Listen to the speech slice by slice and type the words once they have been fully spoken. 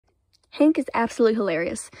Hank is absolutely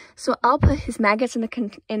hilarious. So I'll put his maggots in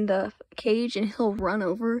the cage, and he'll run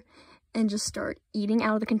over and just start eating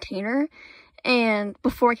out of the container, and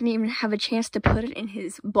before I can even have a chance to put it in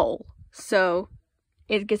his bowl. So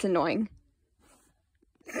it gets annoying.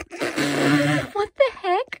 What the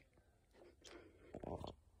heck?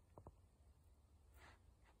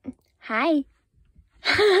 Hi.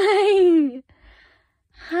 Hi.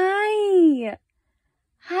 Hi.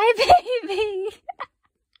 Hi, baby.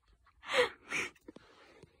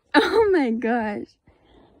 Oh my gosh.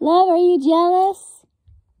 Love, are you jealous?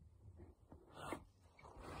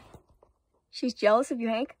 She's jealous of you,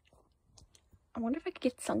 Hank? I wonder if I could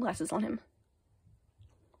get sunglasses on him.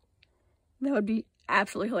 That would be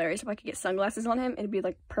absolutely hilarious if I could get sunglasses on him. It'd be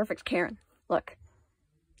like perfect Karen. Look.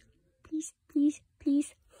 Please, please,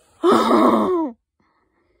 please. Oh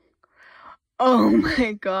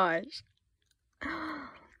my gosh.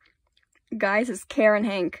 Guys, it's Karen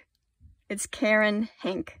Hank. It's Karen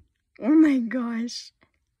Hank. Oh my gosh.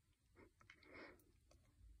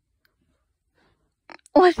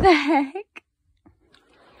 What the heck?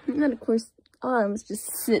 And then, of course, Autumn's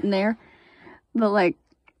just sitting there. But, like,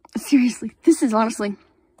 seriously, this is what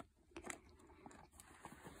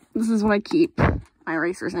I keep my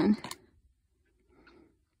erasers in.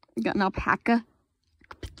 Got an alpaca.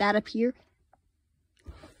 Put that up here.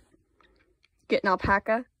 Get an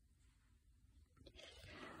alpaca.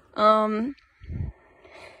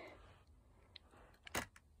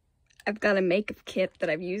 I've got a makeup kit that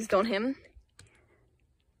I've used on him.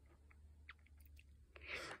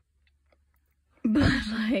 But,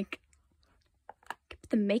 like, put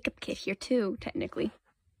the makeup kit here too, technically.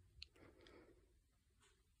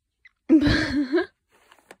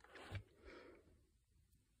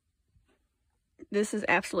 This is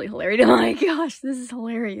absolutely hilarious. Oh my gosh, this is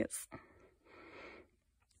hilarious.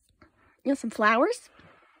 You know, some flowers?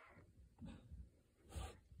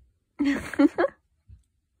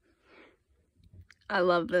 I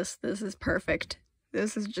love this. This is perfect.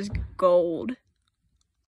 This is just gold.